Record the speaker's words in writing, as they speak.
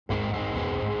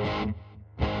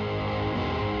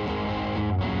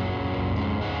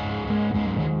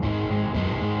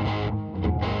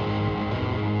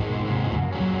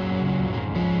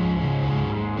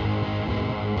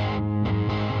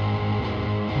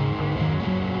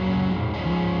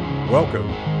Welcome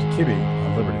to Kibbe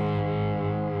on Liberty.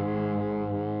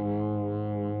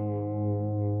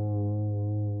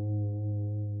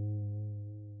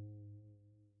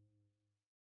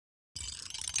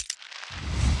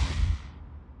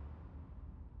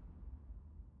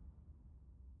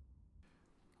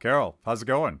 Carol, how's it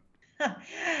going?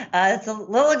 It's a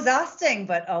little exhausting,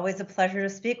 but always a pleasure to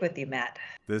speak with you, Matt.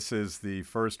 This is the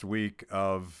first week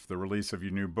of the release of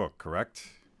your new book, correct?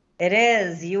 It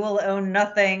is. You will own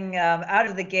nothing out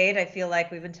of the gate. I feel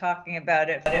like we've been talking about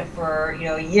it for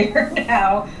a year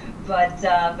now, but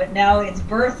now it's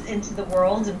birthed into the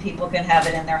world, and people can have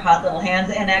it in their hot little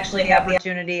hands and actually have the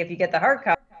opportunity, if you get the hard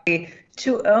copy,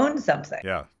 to own something.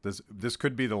 Yeah, this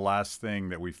could be the last thing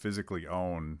that we physically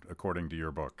own, according to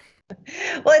your book.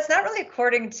 Well, it's not really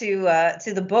according to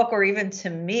the book or even to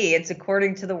me. It's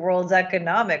according to the World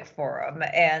Economic Forum,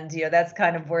 and that's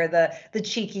kind of where the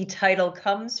cheeky title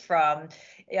comes from.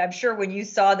 I'm sure when you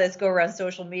saw this go around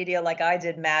social media like I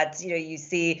did, Matt, you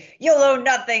see you'll own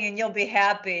nothing and you'll be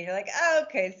happy. And you're like, oh,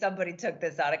 okay, somebody took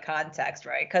this out of context,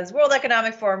 right? Because World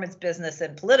Economic Forum is business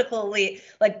and political elite.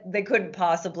 Like they couldn't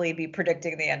possibly be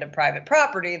predicting the end of private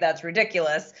property. That's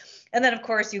ridiculous. And then, of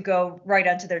course, you go right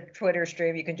onto their Twitter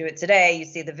stream. You can do it today. You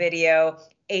see the video,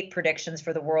 8 predictions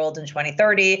for the world in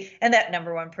 2030. And that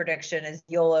number one prediction is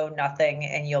you'll own nothing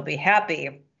and you'll be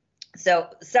happy. So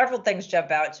several things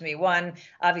jump out to me. One,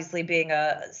 obviously being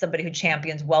somebody who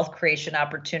champions wealth creation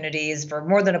opportunities for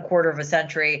more than a quarter of a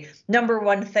century. Number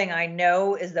one thing I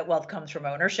know is that wealth comes from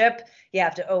ownership. You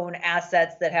have to own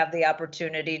assets that have the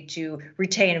opportunity to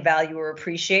retain value or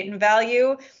appreciate in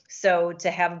value. So to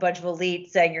have a bunch of elites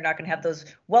saying you're not going to have those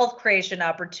wealth creation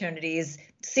opportunities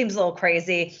seems a little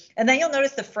crazy. And then you'll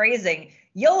notice the phrasing,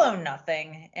 you'll own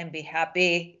nothing and be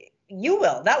happy. You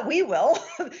will, not we will.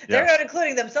 They're not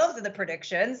including themselves in the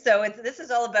prediction. So this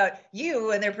is all about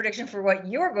you and their prediction for what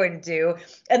you're going to do.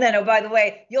 And then, oh, by the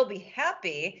way, you'll be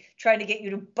happy, trying to get you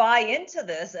to buy into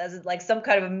this as like some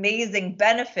kind of amazing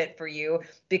benefit for you,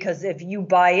 because if you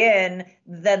buy in,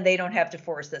 then they don't have to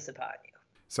force this upon you.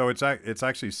 So it's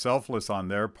actually selfless on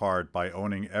their part by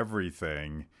owning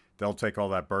everything. They'll take all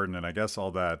that burden, and I guess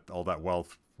all that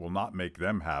wealth will not make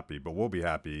them happy, but we'll be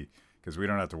happy because we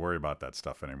don't have to worry about that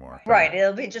stuff anymore. Right.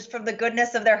 It'll be just from the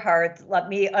goodness of their hearts. Let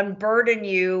me unburden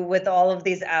you with all of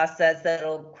these assets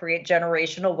that'll create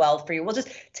generational wealth for you. We'll just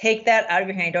take that out of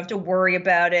your hand. You don't have to worry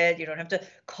about it. You don't have to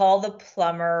call the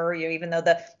plumber, even though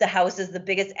the house is the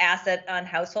biggest asset on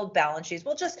household balance sheets.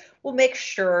 We'll make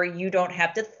sure you don't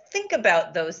have to think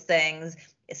about those things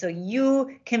so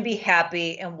you can be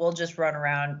happy, and we'll just run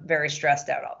around very stressed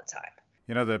out all the time.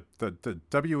 The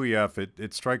WEF,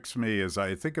 it strikes me as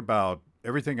I think about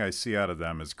everything I see out of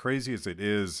them, as crazy as it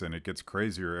is, and it gets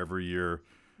crazier every year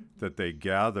that they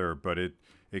gather, but it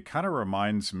kind of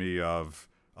reminds me of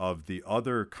the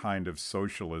other kind of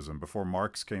socialism before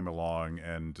Marx came along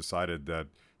and decided that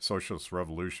socialist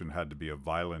revolution had to be a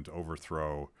violent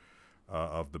overthrow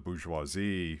of the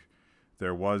bourgeoisie.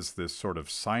 There was this sort of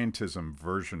scientism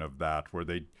version of that where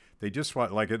they just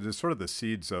want, like, it is sort of the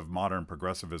seeds of modern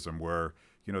progressivism where,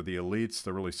 the elites,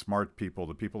 the really smart people,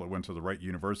 the people that went to the right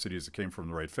universities, that came from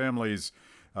the right families,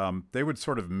 they would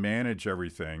sort of manage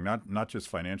everything, not just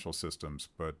financial systems,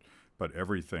 but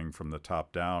everything from the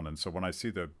top down. And so when I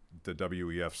see the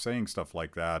WEF saying stuff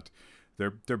like that,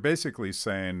 they're basically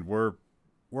saying we're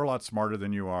a lot smarter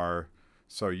than you are,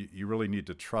 so you really need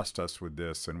to trust us with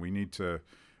this, and we need to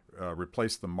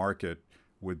replace the market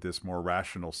with this more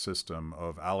rational system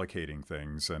of allocating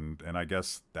things. And I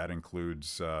guess that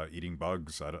includes eating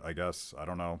bugs, I guess. I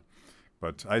don't know.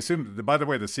 But I assume, by the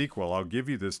way, the sequel, I'll give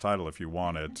you this title if you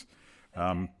want it.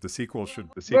 The sequel should...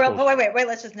 Wait,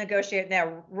 let's just negotiate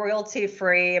now.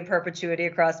 Royalty-free and perpetuity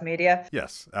across media?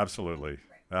 Yes, absolutely.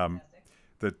 The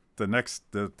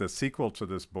sequel to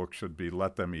this book should be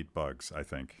Let Them Eat Bugs, I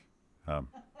think.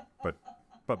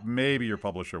 But maybe your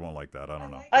publisher won't like that. I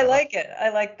don't know. I like it. I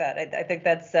like that. I think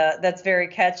that's very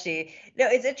catchy.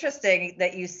 It's interesting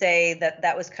that you say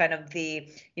that was kind of the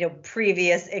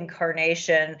previous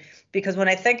incarnation, because when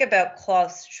I think about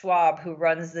Klaus Schwab, who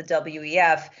runs the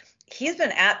WEF, he's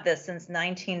been at this since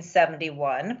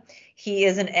 1971. He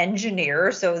is an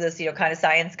engineer, so this kind of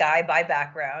science guy by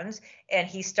background, and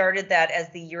he started that as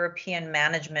the European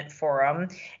Management Forum.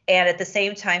 And at the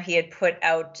same time, he had put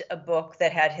out a book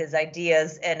that had his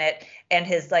ideas in it, and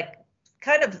his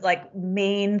kind of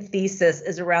main thesis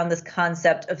is around this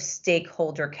concept of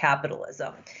stakeholder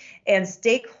capitalism. And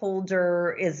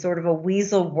stakeholder is sort of a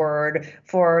weasel word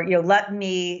for, let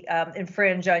me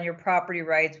infringe on your property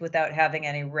rights without having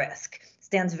any risk.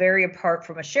 stands very apart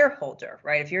from a shareholder,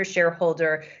 right? If you're a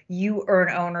shareholder, you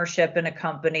earn ownership in a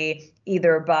company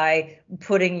either by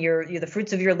putting the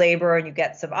fruits of your labor and you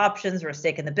get some options or a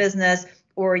stake in the business,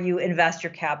 or you invest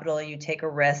your capital and you take a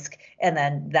risk, and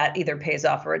then that either pays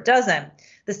off or it doesn't.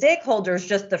 The stakeholder is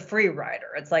just the free rider.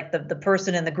 It's like the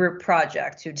person in the group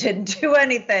project who didn't do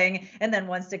anything and then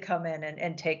wants to come in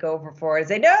and take over for it and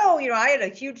say, no, I had a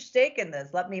huge stake in this.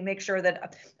 Let me make sure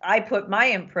that I put my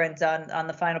imprint on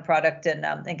the final product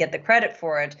and get the credit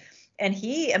for it. And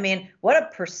what a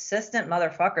persistent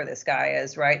motherfucker this guy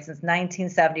is, right? Since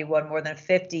 1971, more than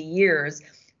 50 years,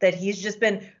 that he's just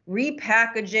been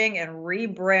repackaging and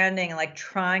rebranding and like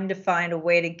trying to find a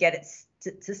way to get it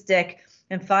to stick.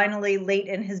 And finally, late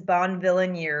in his Bond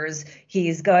villain years,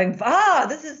 he's going,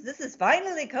 this is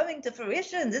finally coming to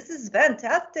fruition. This is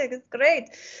fantastic. It's great.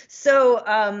 So,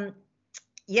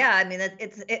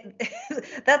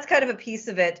 that's kind of a piece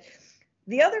of it.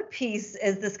 The other piece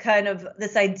is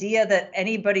this idea that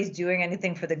anybody's doing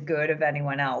anything for the good of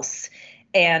anyone else.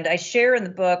 And I share in the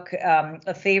book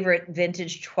a favorite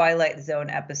vintage Twilight Zone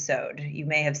episode. You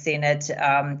may have seen it,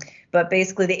 but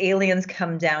basically the aliens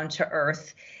come down to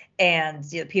Earth, and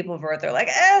the people of Earth are like,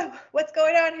 what's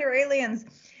going on here, aliens?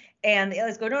 And the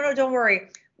aliens go, no, don't worry.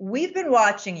 We've been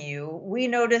watching you. We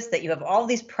noticed that you have all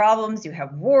these problems. You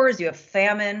have wars, you have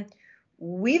famine.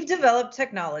 We've developed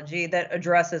technology that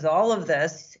addresses all of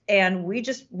this, and we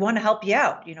just want to help you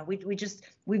out.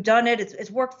 We've done it.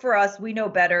 It's worked for us. We know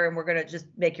better, and we're going to just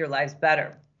make your lives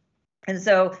better. And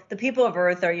so the people of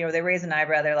Earth are, they raise an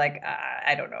eyebrow. They're like,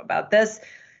 I don't know about this.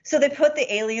 So they put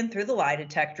the alien through the lie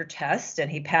detector test, and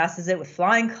he passes it with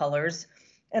flying colors.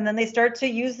 And then they start to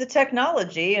use the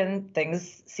technology, and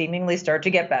things seemingly start to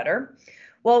get better.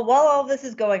 Well, while all this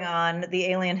is going on, the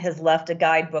alien has left a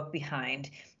guidebook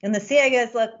behind. And the CIA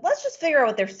is like, let's just figure out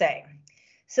what they're saying.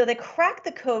 So they crack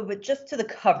the code, but just to the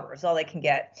cover is all they can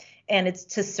get. And it's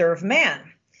to serve man.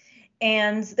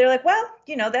 And they're like, well,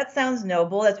 that sounds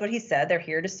noble. That's what he said. They're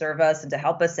here to serve us and to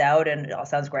help us out. And it all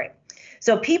sounds great.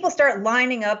 So people start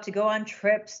lining up to go on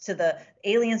trips to the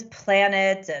aliens'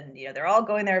 planet. And, they're all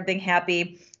going there being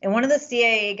happy. And one of the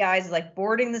CIA guys is like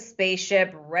boarding the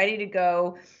spaceship, ready to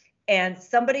go. And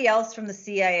somebody else from the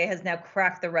CIA has now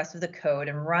cracked the rest of the code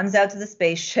and runs out to the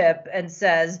spaceship and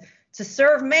says, to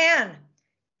serve man,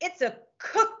 it's a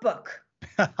cookbook.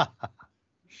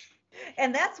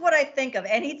 And that's what I think of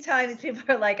anytime these people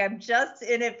are like, I'm just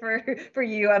in it for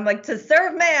you. I'm like, to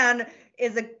serve man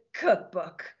is a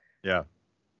cookbook. Yeah.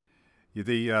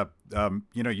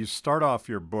 You start off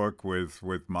your book with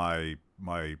my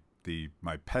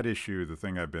pet issue, the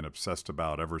thing I've been obsessed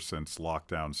about ever since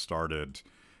lockdown started.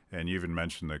 And you even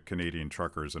mentioned the Canadian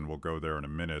truckers, and we'll go there in a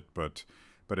minute. But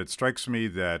it strikes me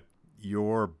that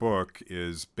your book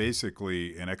is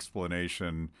basically an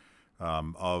explanation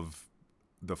of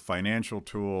the financial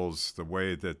tools, the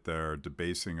way that they're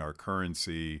debasing our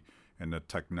currency, and the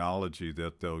technology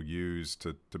that they'll use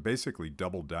to basically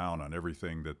double down on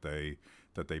everything that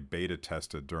they beta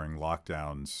tested during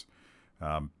lockdowns.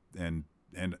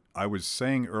 And I was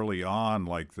saying early on,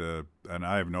 and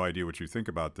I have no idea what you think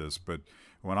about this, but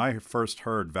when I first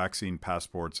heard vaccine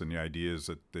passports and the ideas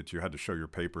that you had to show your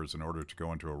papers in order to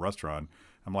go into a restaurant,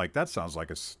 I'm like, that sounds like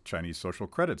a Chinese social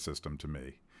credit system to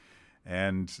me.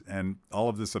 And all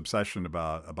of this obsession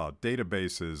about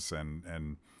databases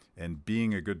and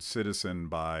being a good citizen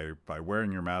by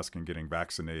wearing your mask and getting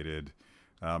vaccinated,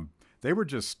 they were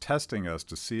just testing us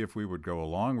to see if we would go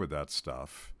along with that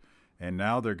stuff. And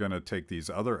now they're going to take these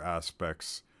other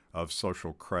aspects of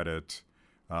social credit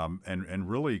and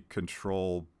really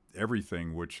control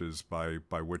everything, which is by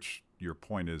which your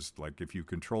point is, like, if you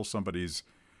control somebody's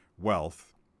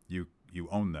wealth, you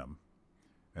own them.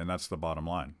 And that's the bottom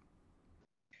line.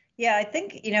 Yeah, I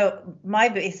think, my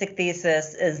basic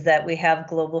thesis is that we have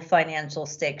global financial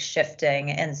stakes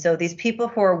shifting. And so these people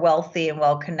who are wealthy and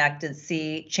well-connected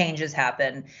see changes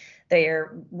happen. They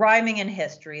are rhyming in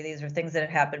history. These are things that have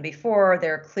happened before.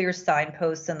 There are clear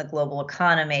signposts in the global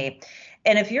economy.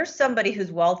 And if you're somebody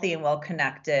who's wealthy and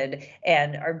well-connected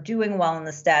and are doing well in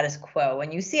the status quo,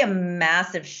 and you see a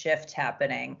massive shift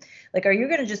happening, like, are you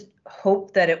going to just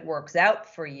hope that it works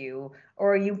out for you?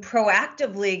 Or are you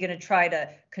proactively going to try to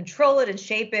control it and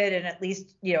shape it and at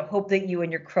least, hope that you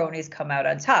and your cronies come out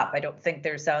on top? I don't think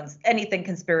there sounds anything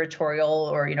conspiratorial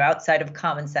or, outside of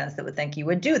common sense that would think you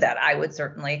would do that. I would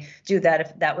certainly do that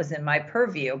if that was in my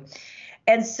purview.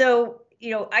 And so,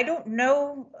 I don't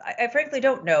know. I frankly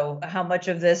don't know how much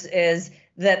of this is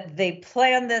that they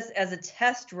plan this as a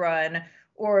test run,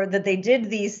 or that they did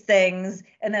these things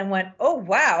and then went, oh,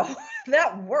 wow,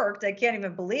 that worked. I can't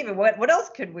even believe it. What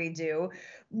else could we do?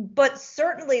 But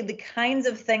certainly the kinds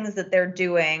of things that they're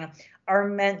doing are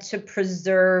meant to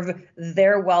preserve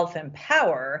their wealth and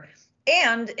power.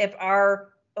 And if our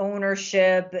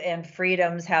ownership and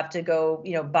freedoms have to go,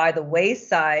 by the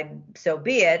wayside, so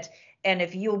be it. And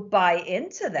if you'll buy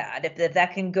into that, if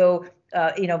that can go,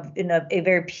 in a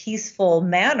very peaceful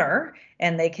manner,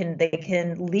 and they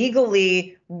can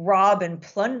legally rob and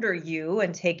plunder you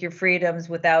and take your freedoms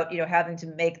without, having to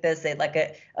make this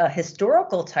a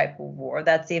historical type of war,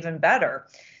 that's even better.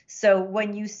 So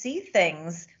when you see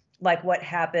things like what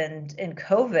happened in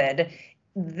COVID,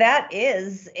 that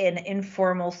is an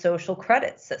informal social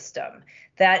credit system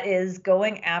that is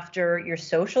going after your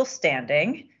social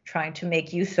standing, trying to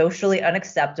make you socially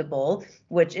unacceptable,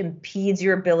 which impedes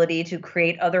your ability to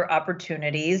create other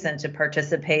opportunities and to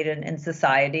participate in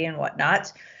society and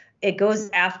whatnot. It goes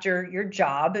after your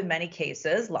job in many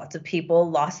cases. Lots of people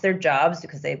lost their jobs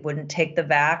because they wouldn't take the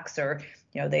vax, or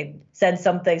they said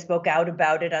something, spoke out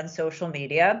about it on social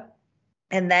media.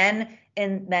 And then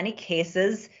in many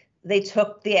cases, they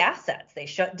took the assets. They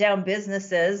shut down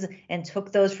businesses and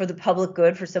took those for the public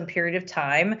good for some period of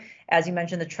time. As you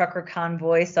mentioned, the trucker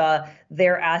convoy saw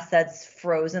their assets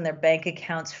frozen, their bank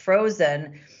accounts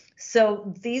frozen.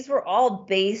 So these were all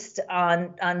based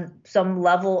on some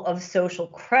level of social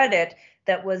credit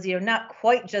that was, not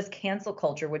quite just cancel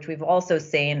culture, which we've also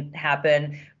seen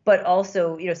happen, but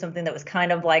also, something that was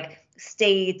kind of like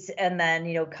state and then,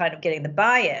 kind of getting the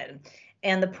buy-in.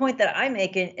 And the point that I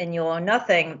make in You'll Own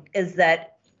Nothing is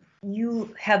that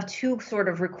you have two sort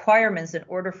of requirements in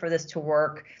order for this to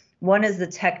work. One is the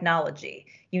technology.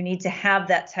 You need to have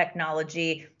that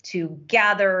technology to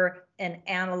gather and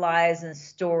analyze and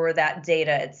store that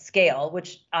data at scale,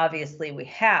 which obviously we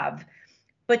have.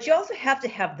 But you also have to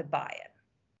have the buy-in.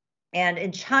 And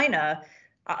in China,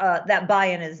 that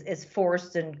buy-in is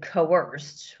forced and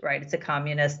coerced, right? It's a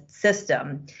communist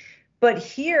system. But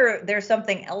here, there's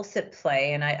something else at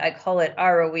play, and I call it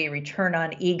ROE, return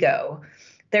on ego.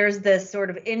 There's this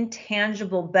sort of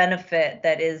intangible benefit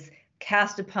that is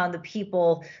cast upon the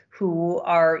people who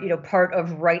are, part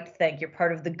of right think. You're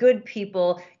part of the good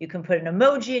people. You can put an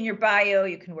emoji in your bio.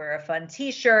 You can wear a fun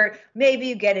T-shirt. Maybe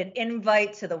you get an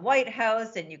invite to the White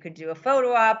House, and you could do a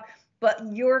photo op. But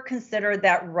you're considered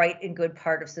that right and good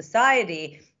part of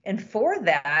society. And for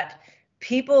that,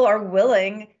 people are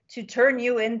willing to turn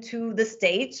you into the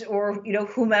state or,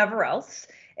 whomever else.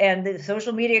 And the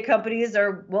social media companies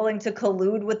are willing to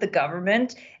collude with the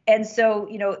government. And so,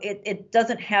 it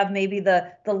doesn't have maybe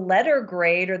the letter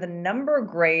grade or the number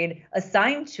grade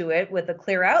assigned to it with a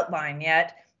clear outline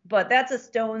yet, but that's a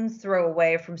stone's throw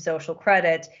away from social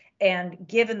credit. And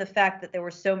given the fact that there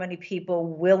were so many people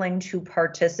willing to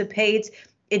participate,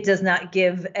 it does not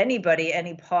give anybody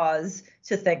any pause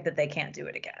to think that they can't do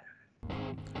it again.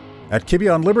 At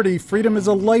Kibbe on Liberty, freedom is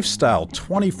a lifestyle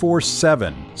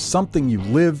 24/7, something you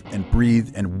live and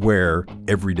breathe and wear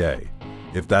every day.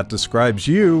 If that describes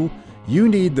you, you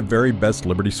need the very best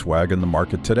Liberty swag in the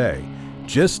market today,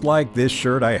 just like this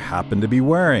shirt I happen to be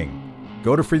wearing.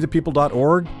 Go to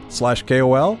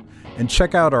freethepeople.org/KOL and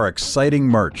check out our exciting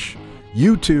merch.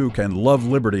 You too can love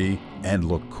Liberty and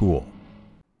look cool.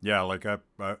 Yeah, like I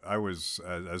was,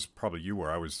 as probably you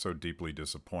were, I was so deeply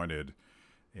disappointed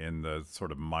in the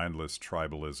sort of mindless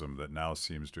tribalism that now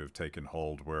seems to have taken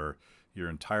hold, where your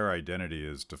entire identity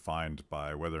is defined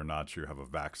by whether or not you have a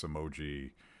vax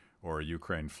emoji or a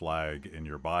Ukraine flag in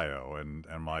your bio. And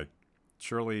I'm like,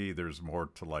 surely there's more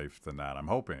to life than that. I'm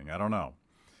hoping. I don't know.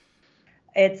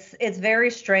 It's very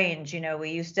strange. We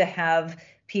used to have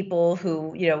people who,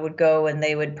 would go and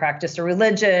they would practice a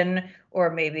religion, or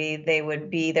maybe they would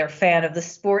be their fan of the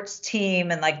sports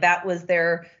team, and like that was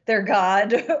their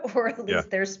god, or at least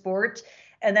their sport.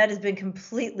 And that has been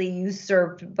completely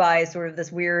usurped by sort of this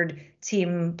weird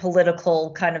team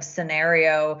political kind of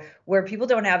scenario where people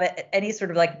don't have any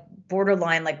sort of like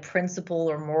borderline like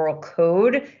principle or moral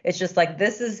code. It's just like,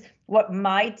 this is what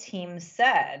my team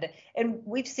said. And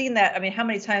we've seen that. I mean, how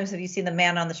many times have you seen the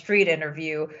man on the street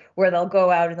interview where they'll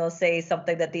go out and they'll say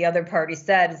something that the other party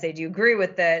said and say, do you agree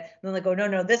with it? And then they go,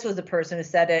 no, this was the person who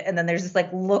said it. And then there's this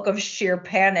like look of sheer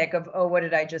panic of, oh, what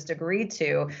did I just agree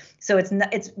to? So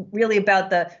it's really about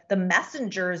the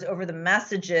messengers over the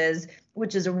messages,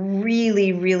 which is a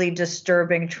really, really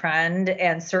disturbing trend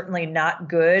and certainly not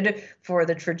good for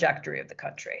the trajectory of the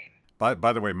country.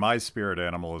 By the way, my spirit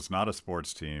animal is not a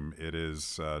sports team. It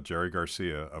is Jerry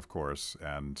Garcia, of course.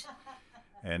 And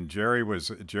And Jerry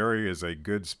is a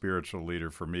good spiritual leader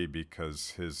for me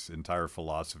because his entire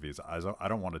philosophy is I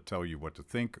don't want to tell you what to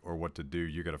think or what to do.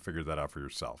 You got to figure that out for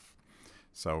yourself.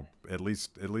 So at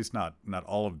least not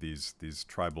all of these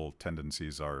tribal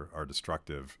tendencies are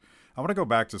destructive. I want to go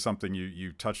back to something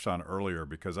you touched on earlier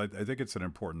because I think it's an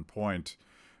important point.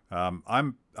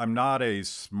 I'm not a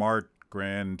smart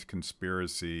grand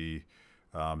conspiracy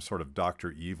sort of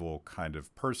Doctor Evil kind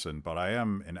of person, but I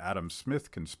am an Adam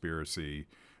Smith conspiracy,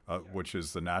 which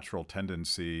is the natural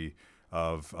tendency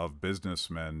of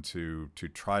businessmen to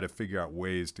try to figure out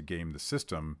ways to game the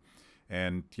system,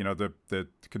 and the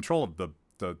control of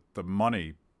the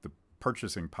money, the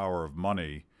purchasing power of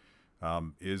money,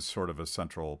 is sort of a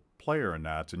central player in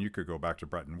that. And you could go back to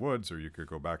Bretton Woods, or you could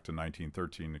go back to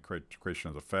 1913, the creation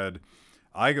of the Fed.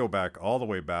 I go back all the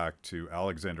way back to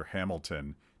Alexander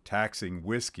Hamilton taxing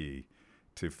whiskey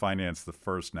to finance the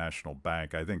first national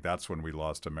bank. I think that's when we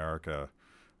lost America,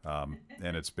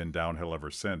 and it's been downhill ever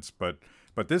since. But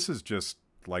this is just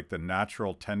like the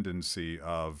natural tendency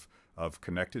of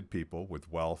connected people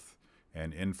with wealth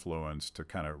and influence to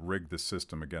kind of rig the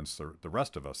system against the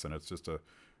rest of us. And it's just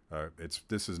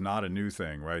this is not a new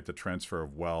thing, right? The transfer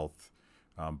of wealth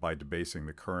by debasing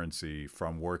the currency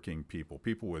from working people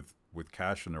with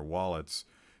cash in their wallets,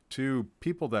 to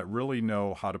people that really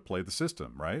know how to play the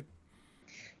system, right?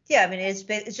 Yeah, I mean, it's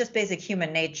just basic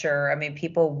human nature. I mean,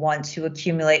 people want to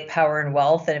accumulate power and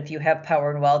wealth, and if you have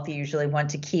power and wealth, you usually want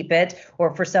to keep it,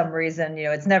 or for some reason,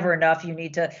 it's never enough. You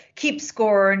need to keep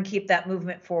score and keep that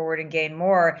movement forward and gain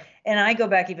more. And I go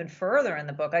back even further in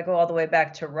the book. I go all the way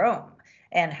back to Rome,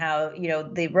 and how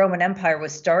the Roman Empire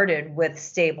was started with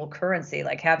stable currency.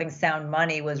 Like having sound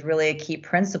money was really a key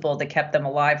principle that kept them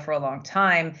alive for a long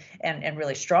time, and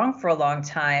really strong for a long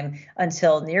time,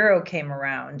 until Nero came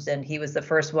around, and he was the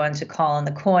first one to call in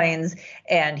the coins,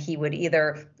 and he would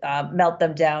either melt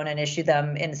them down and issue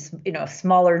them in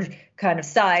smaller kind of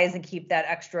size and keep that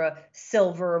extra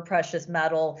silver or precious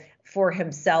metal for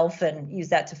himself and use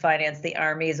that to finance the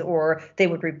armies, or they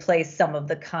would replace some of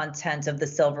the content of the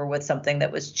silver with something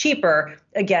that was cheaper.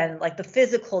 Again, like the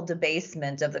physical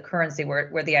debasement of the currency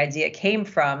where the idea came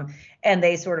from, and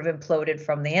they sort of imploded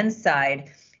from the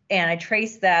inside. And I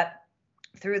trace that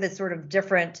through the sort of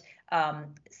different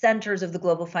centers of the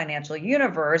global financial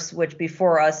universe, which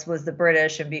before us was the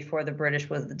British, and before the British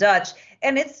was the Dutch.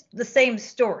 And it's the same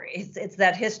story. It's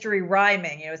that history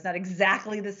rhyming. It's not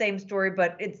exactly the same story,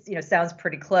 but it's sounds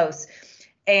pretty close.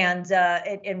 And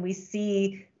we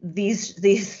see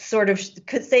these sort of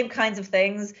same kinds of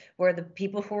things, where the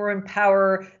people who are in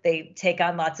power, they take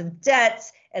on lots of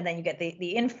debt, and then you get the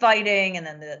infighting, and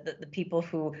then the people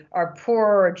who are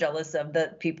poor are jealous of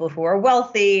the people who are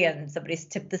wealthy, and somebody's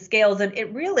tipped the scales. And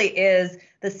it really is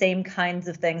the same kinds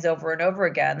of things over and over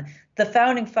again. The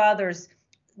founding fathers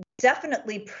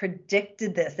definitely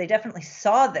predicted this. They definitely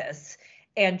saw this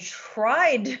and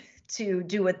tried to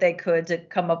do what they could to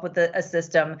come up with a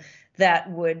system that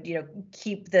would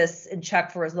keep this in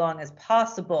check for as long as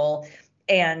possible.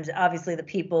 And obviously the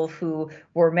people who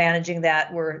were managing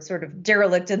that were sort of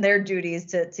derelict in their duties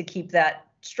to keep that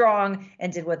strong,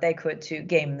 and did what they could to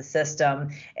game the system.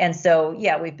 And so,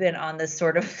 yeah, we've been on this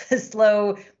sort of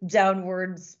slow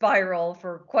downward spiral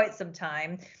for quite some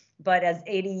time. But as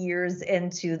 80 years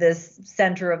into this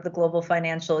center of the global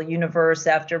financial universe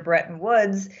after Bretton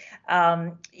Woods,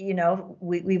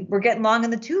 we're getting long in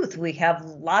the tooth. We have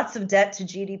lots of debt to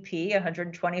GDP,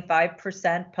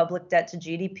 125% public debt to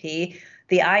GDP.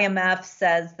 The IMF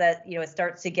says that it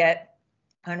starts to get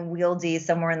unwieldy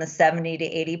somewhere in the 70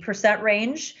 to 80%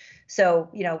 range. So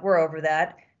we're over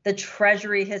that. The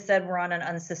Treasury has said we're on an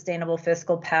unsustainable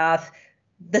fiscal path.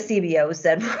 The CBO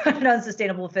said we're on an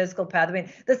unsustainable fiscal path. I mean,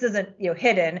 this isn't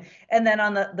hidden. And then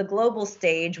on the global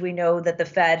stage, we know that the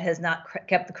Fed has not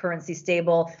kept the currency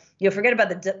stable. Forget about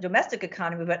the domestic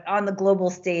economy, but on the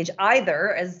global stage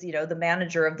either, as the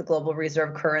manager of the global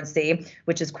reserve currency,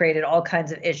 which has created all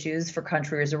kinds of issues for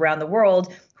countries around the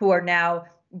world who are now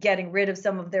getting rid of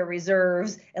some of their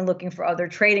reserves and looking for other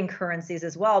trading currencies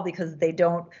as well, because they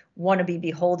don't want to be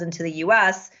beholden to the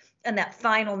US. And that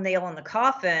final nail in the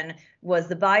coffin was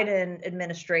the Biden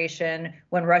administration,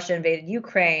 when Russia invaded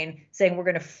Ukraine, saying we're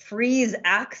going to freeze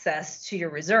access to your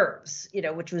reserves,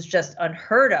 which was just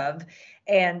unheard of.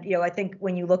 And, I think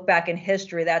when you look back in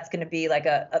history, that's going to be like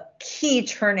a key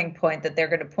turning point that they're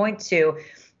going to point to.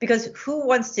 Because who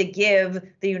wants to give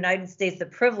the United States the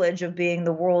privilege of being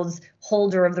the world's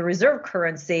holder of the reserve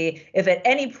currency if at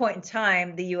any point in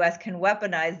time the US can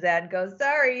weaponize that and go,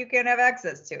 sorry, you can't have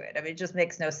access to it? I mean, it just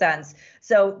makes no sense.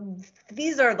 So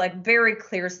these are like very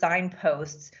clear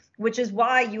signposts, which is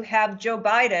why you have Joe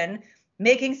Biden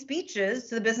making speeches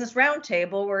to the Business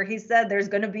Roundtable where he said there's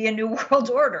going to be a new world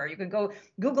order. You can go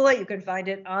Google it. You can find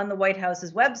it on the White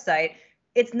House's website.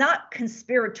 It's not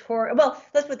conspiratorial. Well,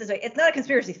 let's put it this way. It's not a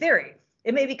conspiracy theory.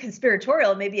 It may be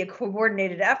conspiratorial. It may be a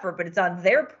coordinated effort, but it's on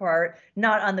their part,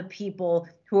 not on the people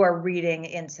who are reading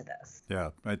into this.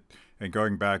 Yeah. And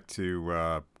going back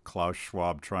to Klaus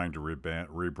Schwab trying to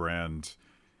rebrand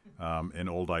an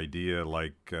old idea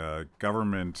like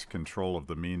government control of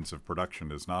the means of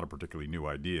production is not a particularly new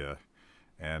idea.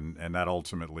 And that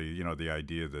ultimately, the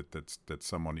idea that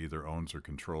someone either owns or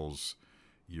controls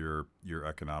your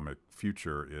economic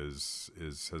future has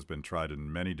been tried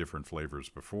in many different flavors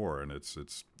before, and it's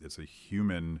a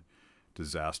human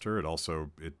disaster. It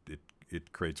also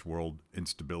it creates world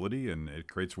instability and it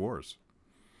creates wars.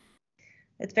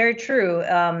 It's very true.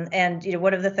 And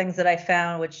one of the things that I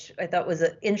found, which I thought was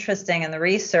interesting in the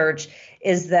research,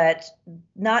 is that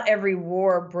not every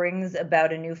war brings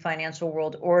about a new financial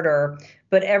world order,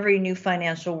 but every new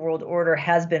financial world order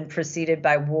has been preceded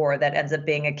by war that ends up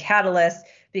being a catalyst,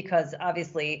 because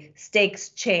obviously stakes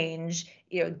change,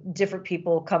 different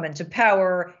people come into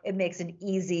power. It makes an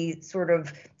easy sort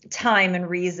of time and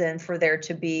reason for there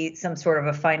to be some sort of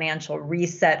a financial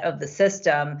reset of the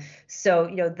system. So,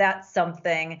 that's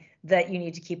something that you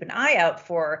need to keep an eye out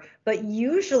for. But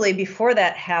usually before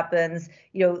that happens,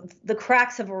 the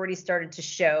cracks have already started to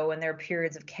show and there are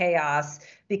periods of chaos,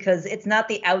 because it's not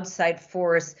the outside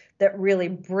force that really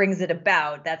brings it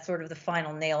about. That's sort of the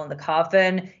final nail in the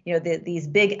coffin. These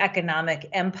big economic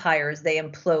empires, they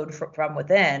implode from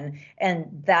within. And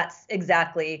that's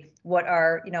exactly what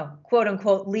our, quote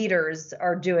unquote leaders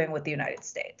are doing with the United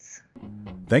States.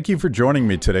 Thank you for joining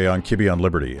me today on Kibbe on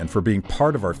Liberty and for being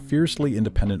part of our fiercely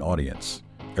independent audience.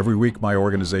 Every week, my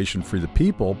organization, Free the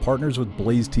People, partners with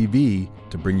Blaze TV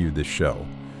to bring you this show.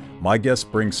 My guests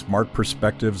bring smart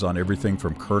perspectives on everything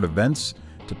from current events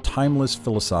to timeless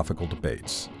philosophical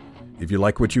debates. If you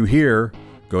like what you hear,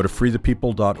 go to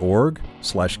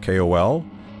freethepeople.org/KOL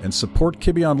and support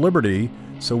Kibbe on Liberty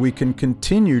so we can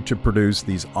continue to produce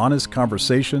these honest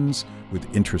conversations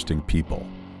with interesting people.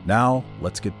 Now,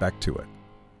 let's get back to it.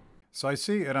 So I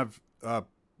see, and I've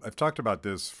talked about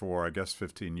this for, I guess,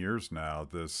 15 years now,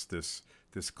 this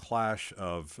clash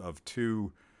of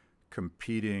two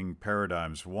competing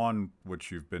paradigms. One,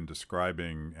 which you've been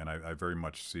describing, and I very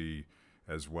much see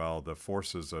as well, the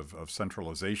forces of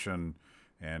centralization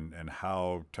and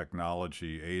how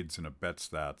technology aids and abets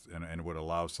that and would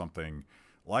allow something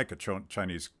like a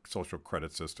Chinese social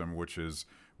credit system, which is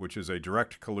a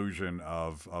direct collusion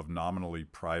of nominally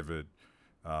private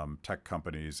tech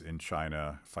companies in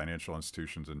China, financial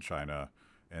institutions in China,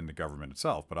 and the government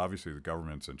itself. But obviously the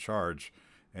government's in charge.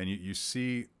 And you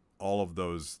see all of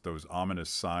those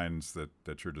ominous signs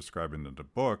that you're describing in the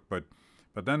book. But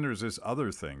then there's this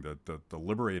other thing, the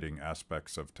liberating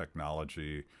aspects of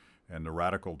technology and the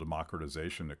radical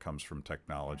democratization that comes from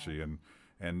technology. Yeah.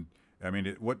 And I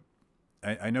mean,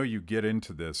 I know you get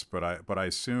into this, but I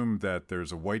assume that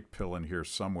there's a white pill in here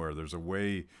somewhere. There's a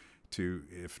way to,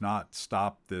 if not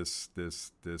stop this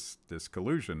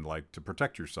collusion, like to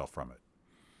protect yourself from it.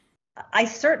 I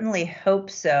certainly hope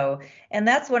so. And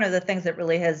that's one of the things that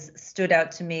really has stood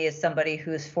out to me as somebody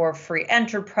who's for free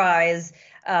enterprise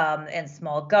and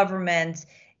small government.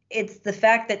 It's the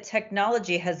fact that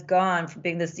technology has gone from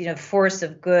being this, force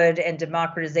of good and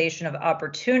democratization of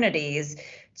opportunities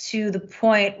to the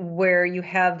point where you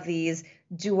have these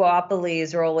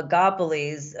duopolies or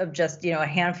oligopolies of just, a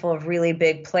handful of really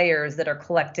big players that are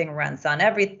collecting rents on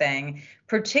everything,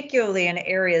 particularly in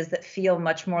areas that feel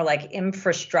much more like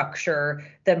infrastructure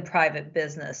than private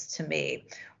business to me.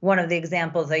 One of the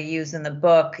examples I use in the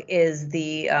book is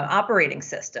the operating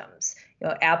systems.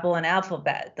 Apple and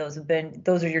Alphabet,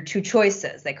 those are your two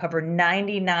choices. They cover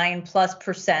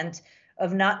 99+%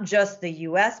 of not just the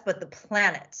US, but the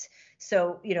planet.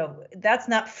 So, that's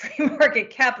not free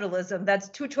market capitalism. That's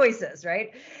two choices,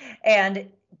 right? And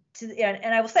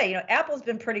I will say, Apple's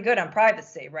been pretty good on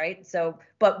privacy, right? So,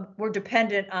 but we're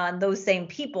dependent on those same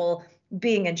people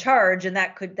being in charge, and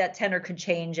that tenor could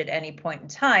change at any point in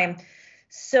time.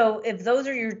 So if those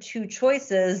are your two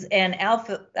choices, and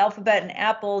Alphabet and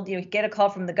Apple, get a call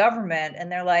from the government,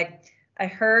 and they're like, I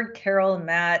heard Carol and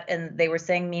Matt, and they were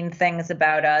saying mean things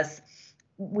about us.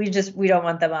 We don't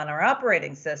want them on our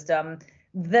operating system.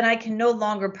 Then I can no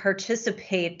longer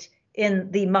participate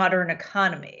in the modern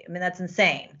economy. I mean, that's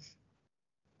insane.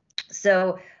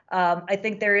 So I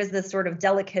think there is this sort of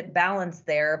delicate balance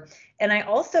there. And I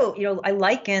also, I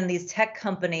liken these tech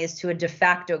companies to a de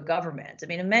facto government. I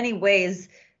mean, in many ways,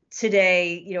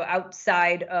 today,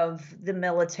 outside of the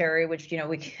military, which,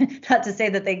 we not to say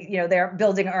that they're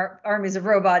building armies of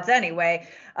robots anyway,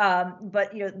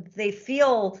 but they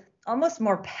feel almost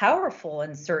more powerful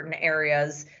in certain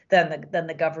areas than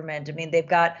the government. I mean, they've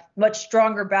got much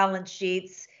stronger balance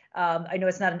sheets. I know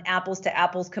it's not an apples to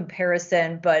apples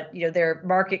comparison, but their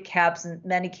market caps in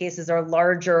many cases are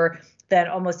larger than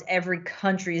almost every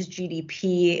country's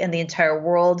GDP in the entire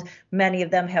world. Many of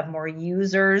them have more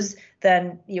users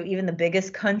than even the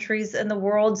biggest countries in the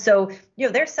world. So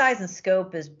their size and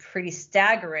scope is pretty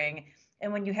staggering.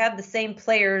 And when you have the same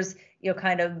players,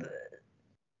 kind of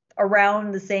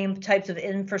around the same types of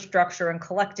infrastructure and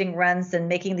collecting rents and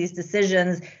making these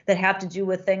decisions that have to do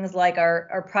with things like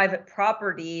our private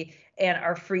property and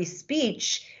our free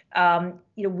speech,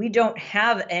 we don't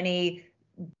have any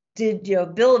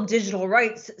bill of digital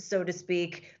rights, so to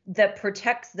speak, that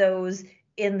protects those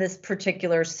in this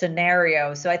particular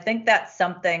scenario. So I think that's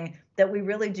something that we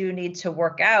really do need to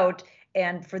work out.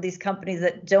 And for these companies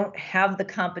that don't have the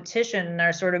competition and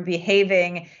are sort of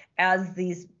behaving as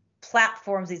these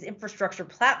platforms, these infrastructure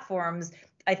platforms,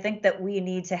 I think that we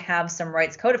need to have some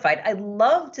rights codified. I'd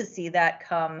love to see that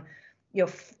come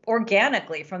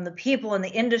organically from the people in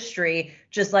the industry,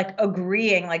 just like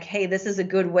agreeing like, hey, this is a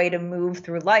good way to move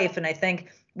through life. And I think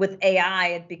with AI,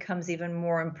 it becomes even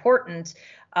more important.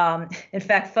 In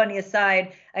fact, funny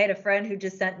aside, I had a friend who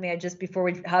just sent me, just before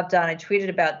we hopped on, I tweeted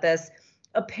about this.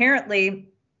 Apparently,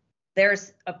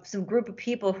 there's some group of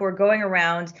people who are going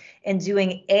around and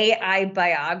doing AI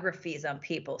biographies on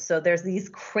people. So there's these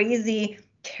crazy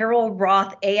Carol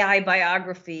Roth AI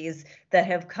biographies that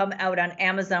have come out on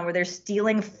Amazon where they're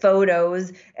stealing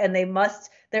photos, and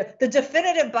they're the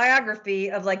definitive biography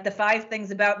of like the 5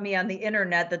 things about me on the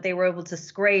internet that they were able to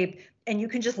scrape. And you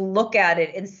can just look at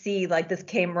it and see like this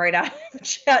came right out of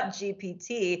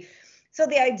ChatGPT. So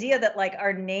the idea that like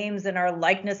our names and our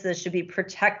likenesses should be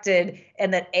protected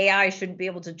and that AI shouldn't be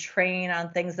able to train on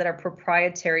things that are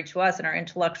proprietary to us and our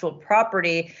intellectual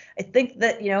property, I think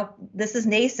that, this is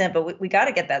nascent, but we got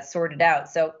to get that sorted out.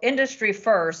 So industry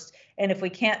first. And if we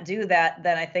can't do that,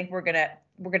 then I think we're going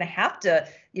to have to,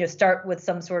 start with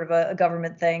some sort of a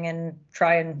government thing and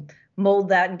try and mold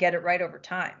that and get it right over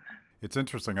time. It's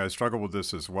interesting. I struggle with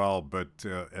this as well, but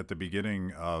at the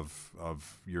beginning of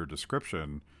your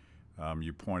description,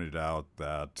 you pointed out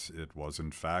that it was,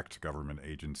 in fact, government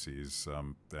agencies.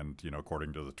 And,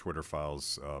 according to the Twitter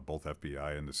files, both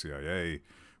FBI and the CIA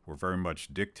were very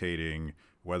much dictating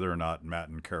whether or not Matt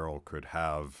and Carol could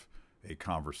have a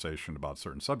conversation about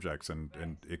certain subjects.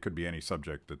 And it could be any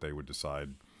subject that they would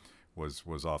decide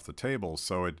was off the table.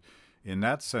 So in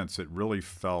that sense, it really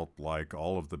felt like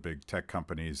all of the big tech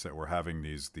companies that were having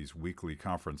these weekly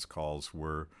conference calls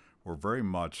were very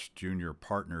much junior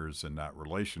partners in that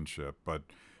relationship, but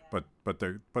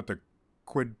the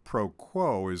quid pro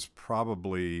quo is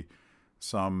probably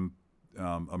some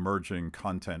emerging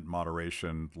content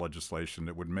moderation legislation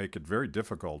that would make it very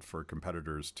difficult for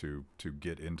competitors to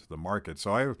get into the market.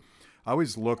 So I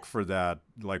always look for that,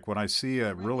 like when I see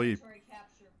a really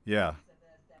yeah.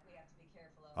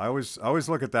 I always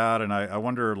look at that, and I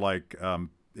wonder like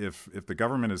if the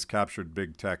government has captured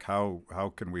big tech,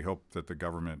 how can we hope that the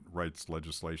government writes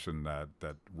legislation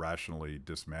that rationally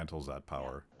dismantles that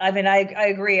power? I mean, I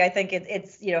agree. I think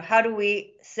it's how do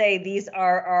we say these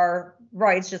are our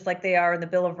rights, just like they are in the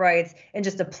Bill of Rights, and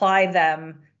just apply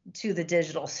them to the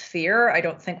digital sphere? I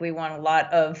don't think we want a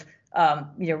lot of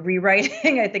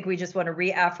rewriting. I think we just want a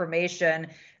reaffirmation,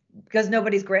 because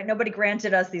nobody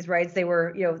granted us these rights. They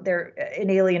were, they're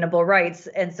inalienable rights.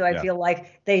 And so I feel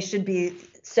like they should be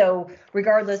so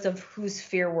regardless of whose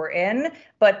sphere we're in.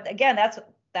 But again,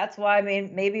 that's why, I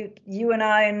mean, maybe you and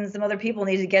I and some other people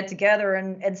need to get together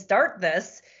and start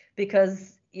this,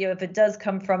 because, if it does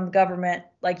come from government,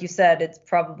 like you said, it's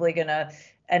probably going to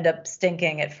end up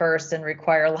stinking at first and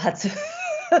require lots of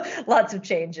lots of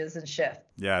changes and shift.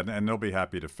 Yeah. And they'll be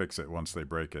happy to fix it once they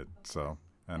break it. So.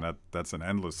 And that's an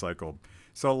endless cycle.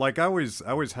 So like I always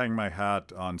hang my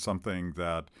hat on something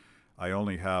that I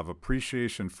only have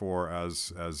appreciation for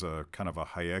as a kind of a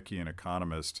Hayekian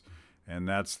economist, and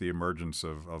that's the emergence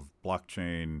of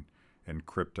blockchain and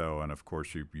crypto. And of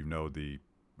course, you know the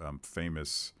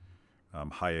famous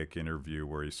Hayek interview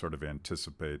where he sort of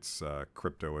anticipates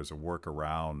crypto as a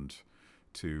workaround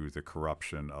to the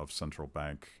corruption of central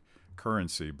bank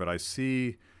currency. But I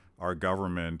see our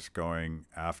government going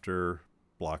after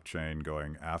blockchain,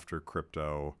 going after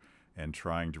crypto, and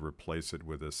trying to replace it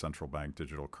with a central bank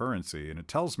digital currency. And it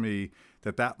tells me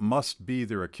that must be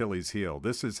their Achilles heel.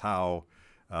 This is how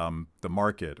the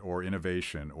market or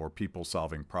innovation or people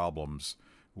solving problems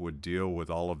would deal with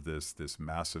all of this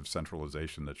massive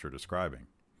centralization that you're describing.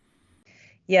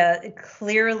 Yeah,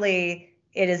 clearly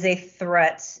it is a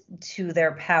threat to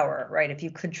their power, right? If you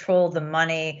control the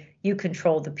money, you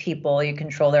control the people, you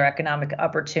control their economic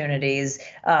opportunities.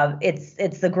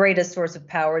 It's the greatest source of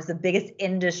power. It's the biggest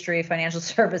industry, financial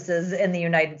services in the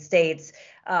United States.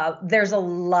 There's a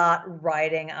lot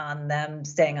riding on them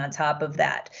staying on top of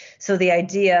that. So the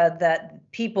idea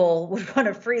that people would want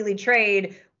to freely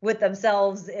trade with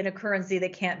themselves in a currency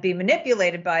that can't be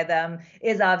manipulated by them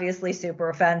is obviously super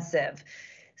offensive.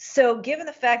 So, given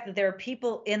the fact that there are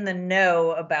people in the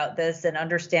know about this and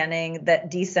understanding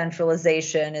that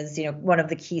decentralization is, one of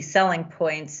the key selling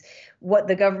points, what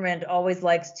the government always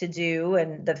likes to do,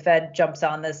 and the Fed jumps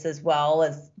on this as well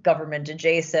as government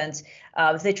adjacent,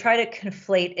 is they try to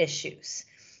conflate issues.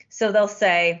 So they'll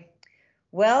say,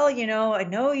 well, I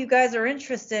know you guys are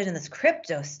interested in this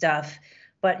crypto stuff,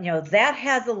 but that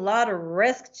has a lot of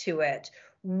risk to it.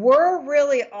 We're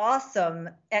really awesome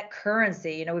at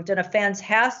currency. We've done a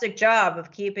fantastic job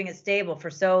of keeping it stable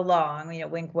for so long.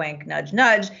 Wink, wink, nudge,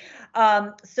 nudge.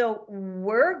 So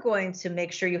we're going to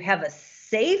make sure you have a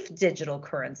safe digital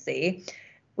currency,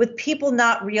 with people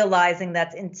not realizing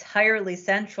that's entirely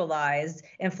centralized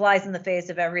and flies in the face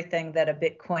of everything that a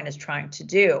Bitcoin is trying to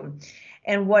do.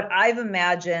 And what I've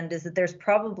imagined is that there's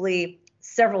probably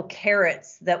several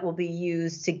carrots that will be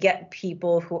used to get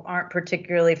people who aren't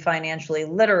particularly financially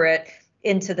literate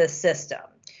into the system.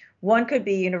 One could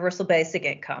be universal basic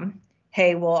income.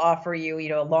 Hey, we'll offer you,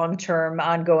 a long-term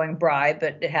ongoing bribe,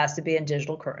 but it has to be in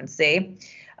digital currency.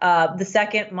 The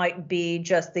second might be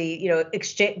just the,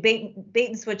 exchange, bait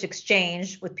and switch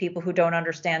exchange with people who don't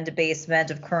understand debasement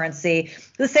of currency.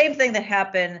 The same thing that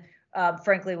happened,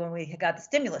 frankly, when we got the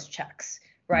stimulus checks.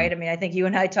 Right. I mean, I think you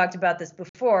and I talked about this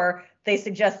before. They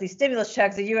suggest these stimulus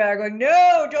checks and you and I are going,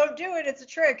 no, don't do it. It's a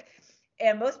trick.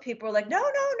 And most people are like, no,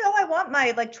 I want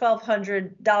my like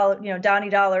 $1,200, Donnie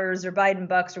dollars or Biden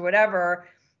bucks or whatever.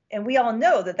 And we all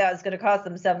know that that's going to cost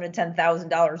them $7,000 to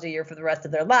 $10,000 a year for the rest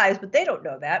of their lives, but they don't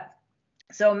know that.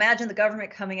 So imagine the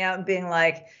government coming out and being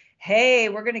like, hey,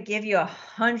 we're going to give you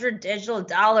 100 digital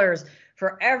dollars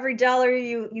for every dollar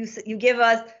you give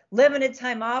us, limited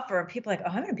time offer. And people are like, oh,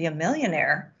 I'm going to be a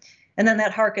millionaire. And then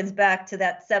that harkens back to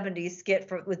that 70s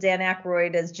skit with Dan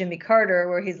Aykroyd as Jimmy Carter,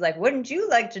 where he's like, wouldn't you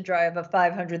like to drive a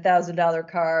 $500,000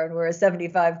 car and wear a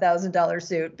 $75,000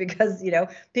 suit? Because,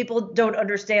 people don't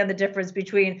understand the difference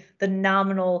between the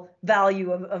nominal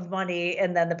value of money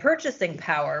and then the purchasing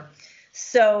power.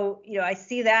 So, I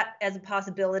see that as a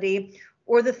possibility.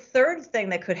 Or the third thing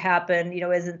that could happen,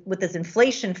 is with this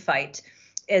inflation fight,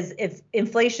 is if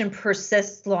inflation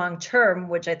persists long term,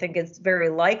 which I think is very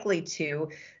likely to,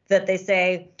 that they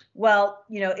say, well,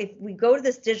 if we go to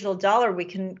this digital dollar, we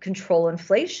can control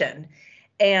inflation.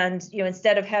 And,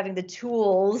 instead of having the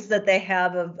tools that they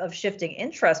have of shifting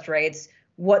interest rates,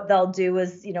 what they'll do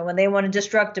is, when they want to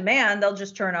disrupt demand, they'll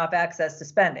just turn off access to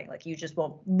spending. Like you just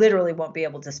won't be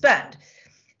able to spend.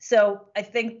 So I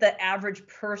think the average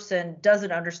person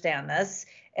doesn't understand this,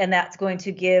 and that's going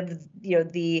to give,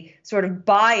 the sort of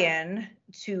buy-in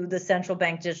to the central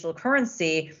bank digital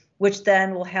currency, which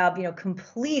then will have,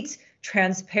 complete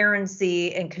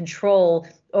transparency and control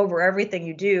over everything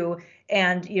you do.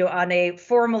 And, on a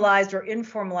formalized or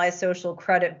informalized social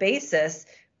credit basis,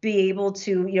 be able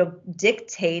to,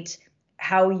 dictate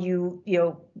how you,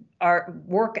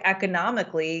 work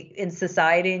economically in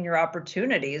society and your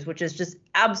opportunities, which is just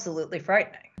absolutely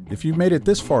frightening. If you've made it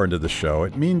this far into the show,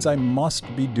 it means I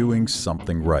must be doing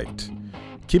something right.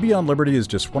 Kibbe on Liberty is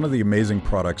just one of the amazing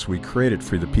products we create at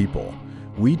Free the People.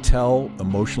 We tell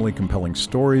emotionally compelling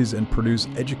stories and produce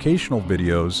educational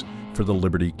videos for the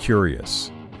Liberty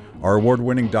curious. Our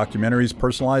award-winning documentaries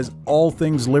personalize all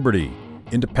things liberty,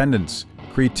 independence,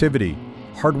 creativity,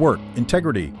 hard work,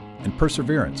 integrity, and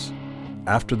perseverance.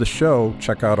 After the show,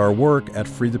 check out our work at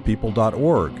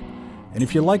freethepeople.org. And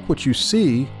if you like what you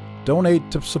see, donate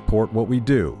to support what we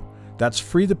do. That's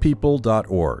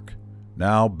freethepeople.org.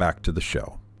 Now back to the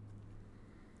show.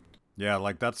 Yeah,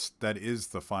 like that is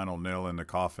the final nail in the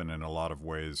coffin in a lot of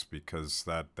ways, because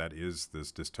that is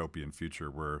this dystopian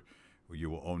future where you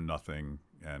will own nothing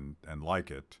and like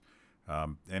it.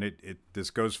 And this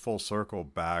goes full circle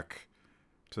back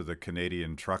to the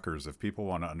Canadian truckers. If people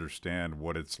want to understand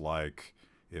what it's like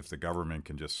if the government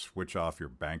can just switch off your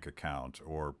bank account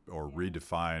or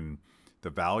redefine the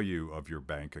value of your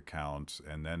bank account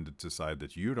and then to decide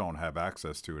that you don't have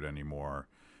access to it anymore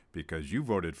because you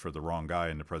voted for the wrong guy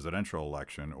in the presidential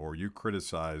election, or you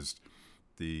criticized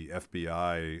the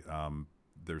FBI,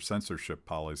 their censorship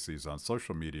policies on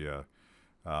social media.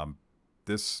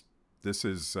 This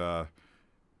is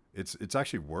it's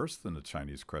actually worse than the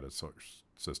Chinese credit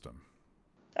system.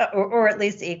 Or at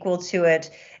least equal to it.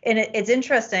 And it's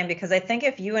interesting because I think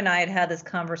if you and I had had this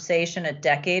conversation a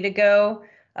decade ago,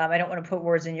 I don't want to put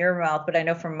words in your mouth, but I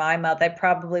know from my mouth, I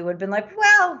probably would have been like,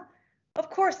 well, of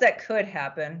course that could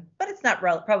happen, but it's not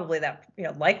probably that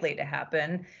likely to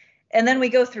happen. And then we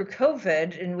go through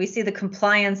COVID and we see the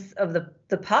compliance of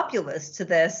the populace to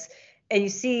this, and you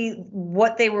see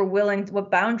what they were willing, what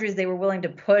boundaries they were willing to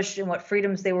push, and what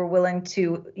freedoms they were willing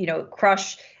to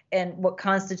crush, and what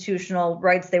constitutional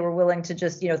rights they were willing to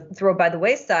just throw by the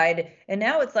wayside. And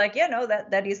now it's like, yeah, no,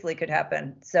 that easily could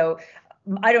happen. So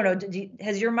I don't know,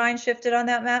 has your mind shifted on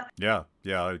that, Matt? Yeah.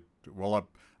 Well,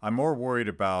 I'm more worried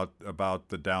about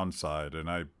the downside, and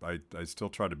I still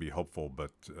try to be hopeful,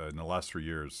 but in the last 3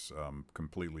 years,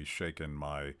 completely shaken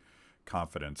my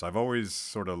confidence. I've always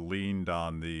sort of leaned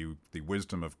on the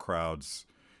wisdom of crowds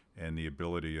and the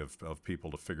ability of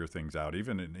people to figure things out,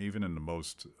 even in the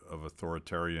most of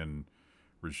authoritarian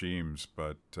regimes.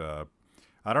 But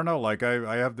I don't know. Like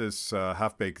I have this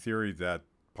half-baked theory that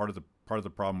part of the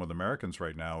problem with Americans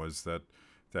right now is that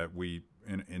we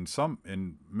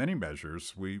in many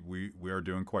measures we are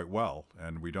doing quite well,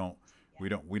 and we don't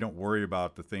worry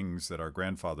about the things that our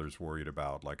grandfathers worried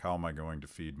about, like how am I going to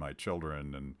feed my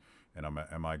children, and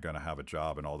am I going to have a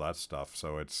job and all that stuff.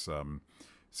 So it's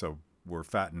so we're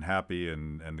fat and happy,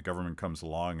 and the government comes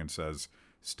along and says,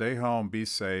 stay home, be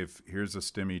safe, here's a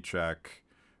stimmy check.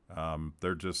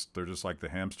 They're just like the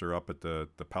hamster up at the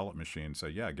pellet machine. Say,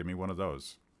 yeah, give me one of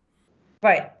those.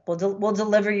 Right. We'll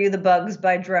deliver you the bugs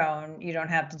by drone. You don't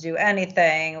have to do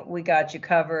anything. We got you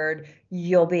covered.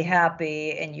 You'll be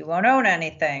happy, and you won't own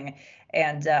anything.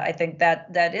 And I think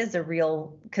that is a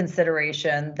real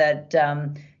consideration that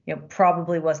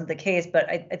probably wasn't the case. But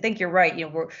I think you're right.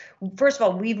 First of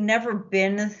all, we've never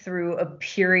been through a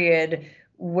period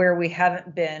where we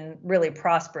haven't been really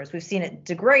prosperous. We've seen it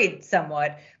degrade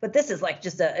somewhat, but this is like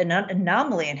just an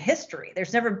anomaly in history.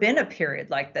 There's never been a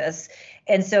period like this.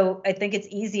 And so I think it's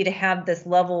easy to have this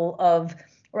level of,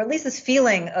 or at least this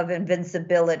feeling of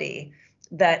invincibility,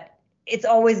 that it's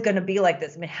always going to be like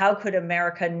this. I mean, how could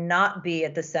America not be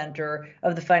at the center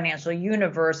of the financial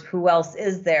universe? Who else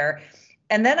is there?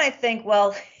 And then I think,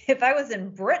 well, if I was in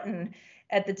Britain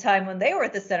at the time when they were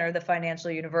at the center of the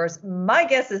financial universe, my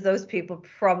guess is those people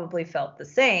probably felt the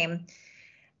same.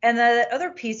 And the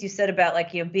other piece you said about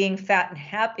being fat and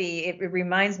happy, it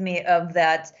reminds me of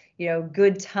that,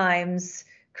 good times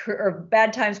or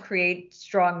bad times create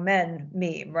strong men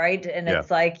meme, right? And Yeah. it's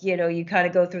like, you kind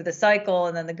of go through the cycle,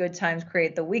 and then the good times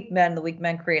create the weak men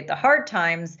create the hard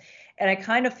times. And I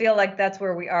kind of feel like that's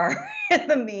where we are in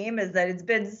the meme, is that it's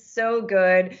been so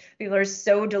good. People are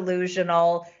so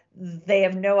delusional. They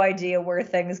have no idea where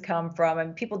things come from,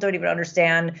 and people don't even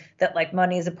understand that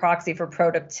money is a proxy for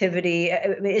productivity.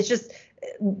 I mean, it's just,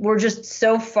 we're just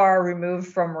so far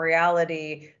removed from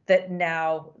reality that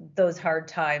now those hard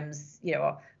times,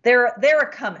 they're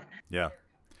coming. Yeah.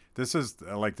 This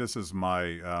is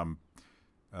my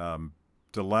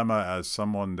dilemma as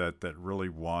someone that really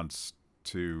wants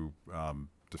to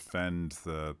defend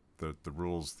the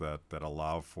rules that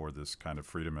allow for this kind of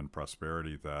freedom and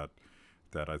prosperity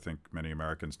that I think many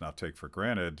Americans now take for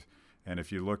granted. And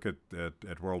if you look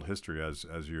at world history, as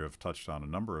you have touched on a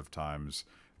number of times,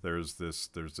 there's this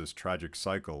tragic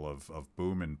cycle of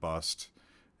boom and bust,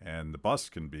 and the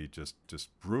bust can be just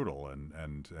brutal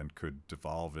and could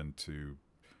devolve into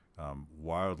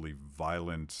wildly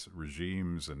violent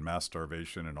regimes and mass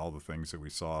starvation and all the things that we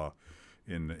saw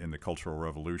in the Cultural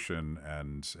Revolution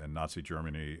and Nazi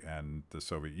Germany and the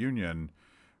Soviet Union.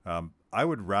 I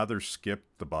would rather skip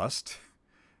the bust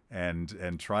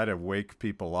and try to wake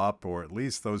people up, or at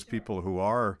least those people who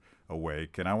are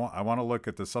awake. And I want to look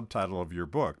at the subtitle of your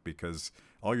book, because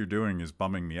all you're doing is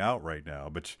bumming me out right now.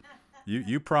 But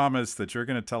you promised that you're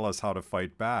going to tell us how to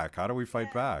fight back. How do we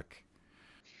fight back?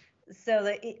 So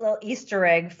the little Easter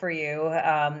egg for you.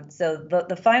 So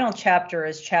the final chapter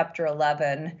is chapter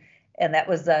 11. And that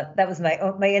was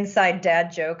my inside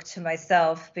dad joke to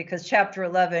myself, because chapter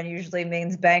 11 usually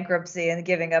means bankruptcy and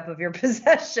giving up of your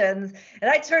possessions.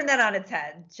 And I turned that on its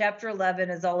head. Chapter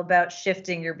 11 is all about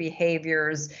shifting your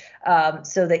behaviors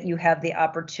so that you have the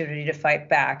opportunity to fight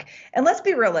back. And let's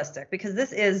be realistic, because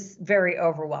this is very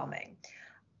overwhelming.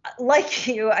 Like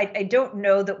you, I don't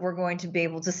know that we're going to be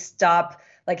able to stop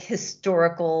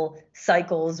historical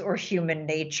cycles or human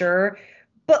nature.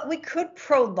 But we could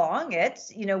prolong it.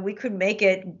 We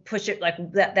could push it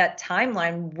that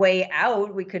timeline way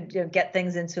out. We could get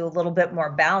things into a little bit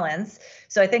more balance.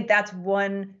 So I think that's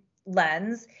one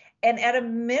lens. And at a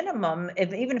minimum,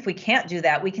 even if we can't do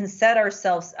that, we can set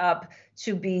ourselves up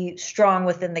to be strong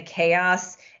within the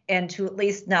chaos and to at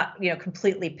least not,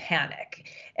 completely panic.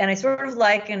 And I sort of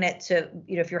liken it to,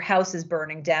 if your house is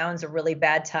burning down, it's a really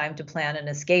bad time to plan an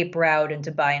escape route and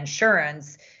to buy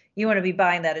insurance. You want to be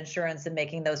buying that insurance and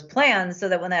making those plans so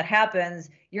that when that happens,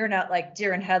 you're not like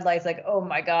deer in headlights, like, oh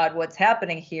my God, what's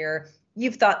happening here?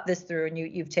 You've thought this through and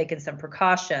you've taken some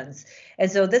precautions. And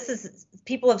so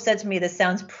people have said to me, this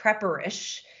sounds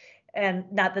prepperish. And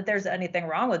not that there's anything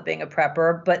wrong with being a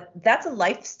prepper, but that's a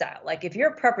lifestyle. Like if you're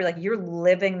a prepper, like you're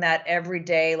living that every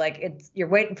day, like you're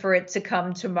waiting for it to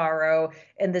come tomorrow,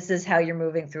 and this is how you're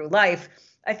moving through life.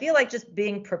 I feel like just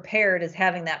being prepared is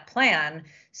having that plan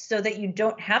so that you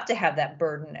don't have to have that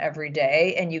burden every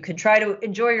day, and you can try to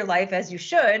enjoy your life as you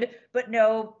should, but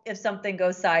know if something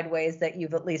goes sideways that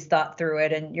you've at least thought through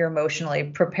it and you're emotionally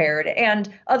prepared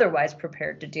and otherwise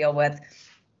prepared to deal with.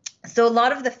 So a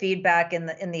lot of the feedback in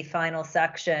the final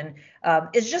section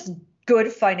is just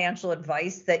good financial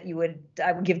advice that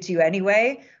I would give to you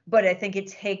anyway. But I think it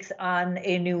takes on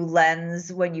a new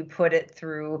lens when you put it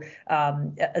through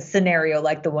a scenario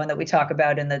like the one that we talk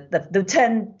about in the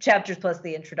 10 chapters plus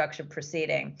the introduction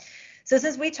proceeding. So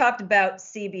since we talked about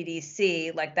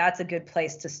CBDC, like that's a good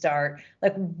place to start.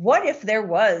 Like, what if there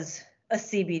was a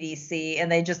CBDC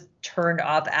and they just turned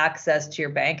off access to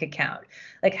your bank account?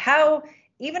 Like how,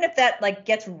 even if that like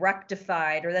gets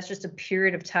rectified or that's just a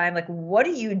period of time, like what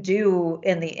do you do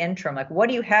in the interim? Like what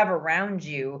do you have around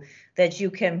you that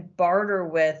you can barter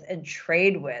with and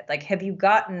trade with? Like have you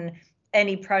gotten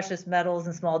any precious metals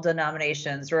in small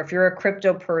denominations? Or if you're a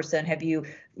crypto person, have you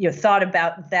thought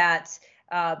about that?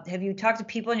 Have you talked to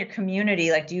people in your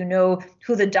community? Like, do you know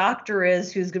who the doctor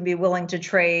is who's going to be willing to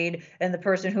trade and the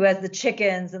person who has the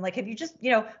chickens? And like, have you just,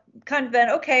 kind of been,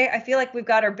 okay, I feel like we've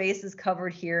got our bases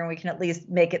covered here and we can at least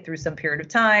make it through some period of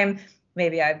time.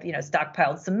 Maybe I've,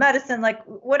 stockpiled some medicine, like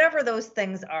whatever those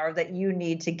things are that you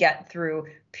need to get through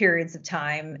periods of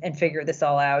time and figure this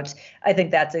all out. I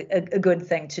think that's a good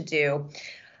thing to do.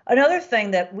 Another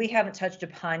thing that we haven't touched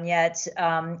upon yet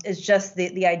is just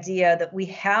the idea that we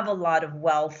have a lot of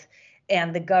wealth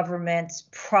and the government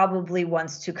probably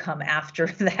wants to come after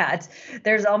that.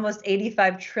 There's almost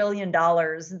 $85 trillion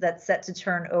that's set to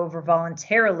turn over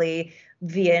voluntarily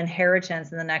via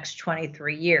inheritance in the next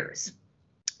 23 years.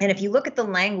 And if you look at the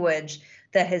language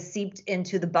that has seeped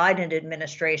into the Biden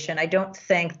administration, I don't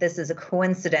think this is a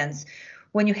coincidence.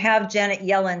 When you have Janet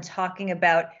Yellen talking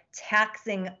about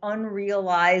taxing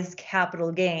unrealized capital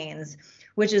gains,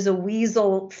 which is a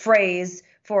weasel phrase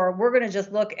for we're going to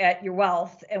just look at your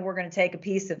wealth and we're going to take a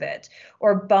piece of it,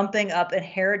 or bumping up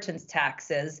inheritance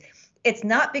taxes. It's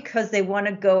not because they want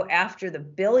to go after the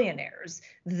billionaires.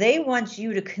 They want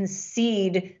you to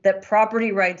concede that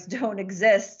property rights don't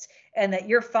exist and that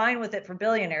you're fine with it for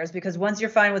billionaires, because once you're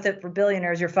fine with it for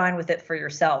billionaires, you're fine with it for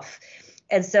yourself.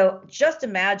 And so just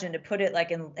imagine, to put it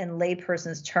like in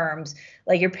layperson's terms,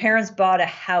 like your parents bought a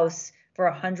house for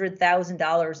 $100,000 in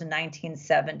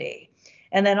 1970.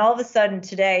 And then all of a sudden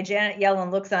today, Janet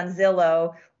Yellen looks on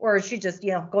Zillow, or she just,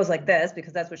 goes like this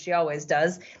because that's what she always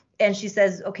does. And she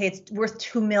says, okay, it's worth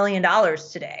 $2 million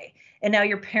today. And now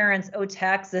your parents owe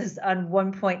taxes on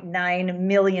 $1.9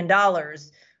 million.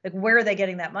 Like, where are they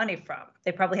getting that money from?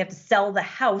 They probably have to sell the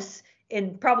house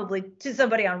probably to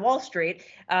somebody on Wall Street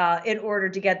in order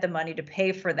to get the money to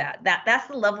pay for that. That's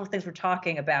the level of things we're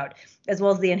talking about, as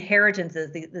well as the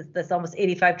inheritances, this almost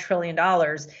 $85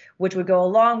 trillion, which would go a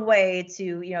long way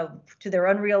to, to their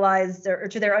unrealized or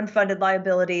to their unfunded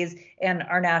liabilities and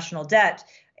our national debt,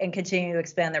 and continue to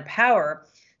expand their power.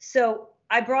 So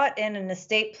I brought in an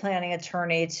estate planning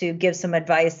attorney to give some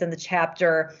advice in the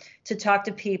chapter, to talk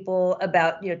to people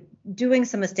about, doing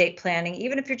some estate planning,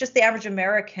 even if you're just the average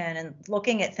American, and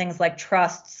looking at things like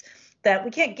trusts that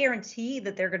we can't guarantee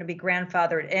that they're going to be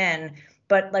grandfathered in.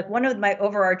 But like one of my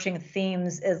overarching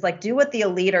themes is like, do what the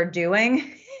elite are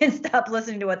doing and stop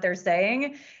listening to what they're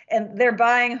saying. And they're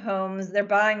buying homes, they're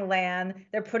buying land,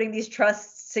 they're putting these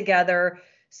trusts together.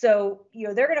 So,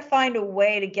 they're going to find a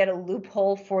way to get a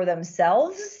loophole for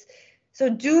themselves. So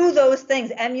do those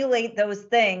things, emulate those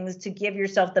things to give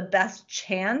yourself the best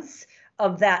chance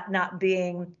of that not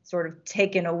being sort of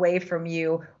taken away from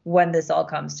you when this all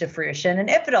comes to fruition, and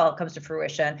if it all comes to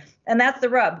fruition. And that's the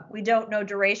rub. We don't know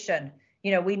duration.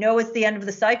 We know it's the end of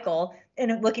the cycle.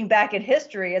 And looking back at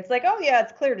history, it's like, oh yeah,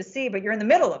 it's clear to see, but you're in the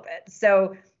middle of it.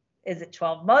 So is it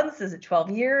 12 months? Is it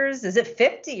 12 years? Is it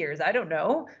 50 years? I don't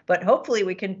know. But hopefully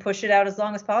we can push it out as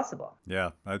long as possible. Yeah,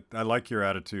 I like your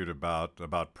attitude about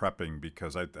prepping,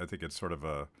 because I think it's sort of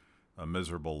a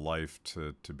miserable life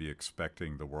to be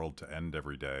expecting the world to end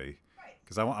every day.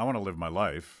 Because I want to live my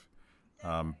life,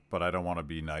 but I don't want to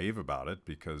be naive about it,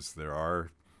 because there are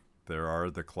there are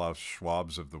the Klaus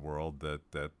Schwabs of the world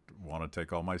that want to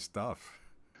take all my stuff.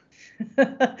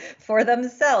 For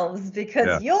themselves, because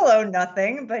Yeah. you'll own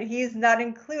nothing, but he's not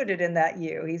included in that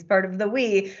you. He's part of the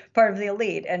we, part of the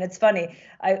elite. And it's funny,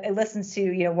 I listened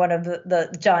to, one of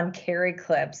the John Kerry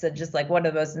clips, and just like one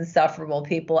of the most insufferable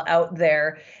people out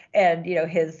there. And,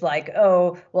 his like,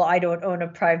 oh, well, I don't own a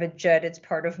private jet. It's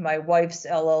part of my wife's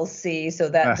LLC. So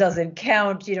that doesn't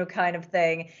count, kind of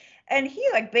thing. And he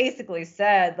like basically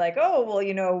said like, oh,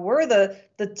 well, we're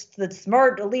the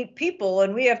smart elite people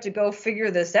and we have to go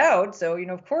figure this out. So,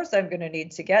 of course I'm going to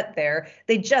need to get there.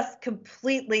 They just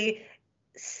completely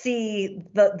see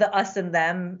the us and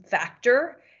them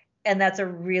factor. And that's a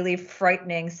really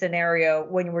frightening scenario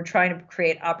when we're trying to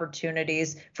create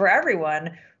opportunities for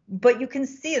everyone. But you can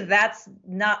see that's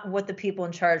not what the people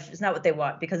in charge, it's not what they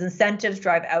want, because incentives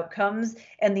drive outcomes,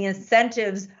 and the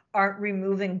incentives aren't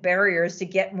removing barriers to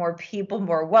get more people,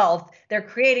 more wealth. They're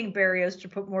creating barriers to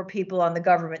put more people on the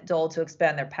government dole to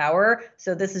expand their power.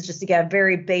 So this is just, again,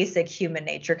 very basic human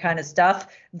nature kind of stuff.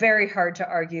 Very hard to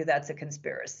argue that's a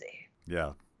conspiracy.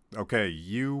 Yeah. Okay.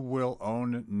 You will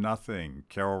own nothing.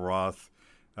 Carol Roth.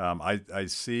 I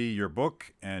see your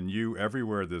book and you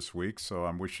everywhere this week, so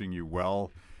I'm wishing you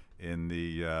well in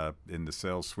the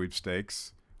sales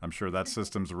sweepstakes. I'm sure that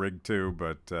system's rigged too,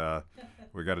 but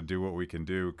we got to do what we can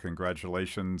do.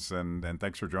 Congratulations, and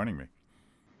thanks for joining me.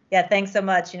 Yeah, thanks so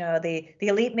much. The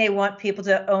elite may want people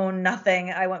to own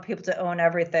nothing. I want people to own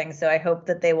everything. So I hope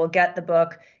that they will get the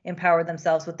book, empower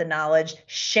themselves with the knowledge,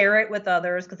 share it with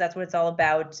others, because that's what it's all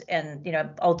about, and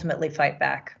ultimately fight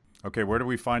back. Okay, where do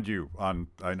we find you on?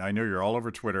 I know you're all over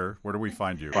Twitter. Where do we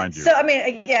find you? So, I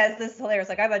mean, yes, this is hilarious.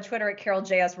 Like, I'm on Twitter at Carol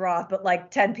JS Roth, but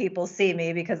like 10 people see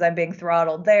me because I'm being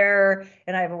throttled there.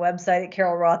 And I have a website at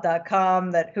carolroth.com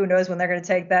that who knows when they're going to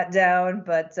take that down.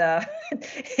 But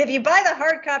if you buy the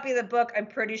hard copy of the book, I'm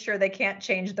pretty sure they can't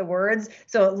change the words.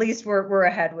 So at least we're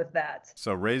ahead with that.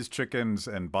 So raise chickens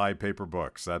and buy paper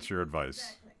books. That's your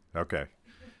advice. Exactly. Okay.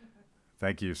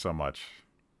 Thank you so much.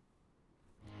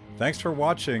 Thanks for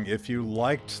watching. If you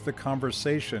liked the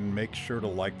conversation, make sure to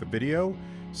like the video,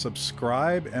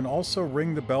 subscribe, and also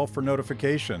ring the bell for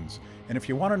notifications. And if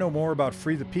you want to know more about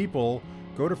Free the People,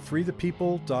 go to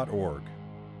freethepeople.org.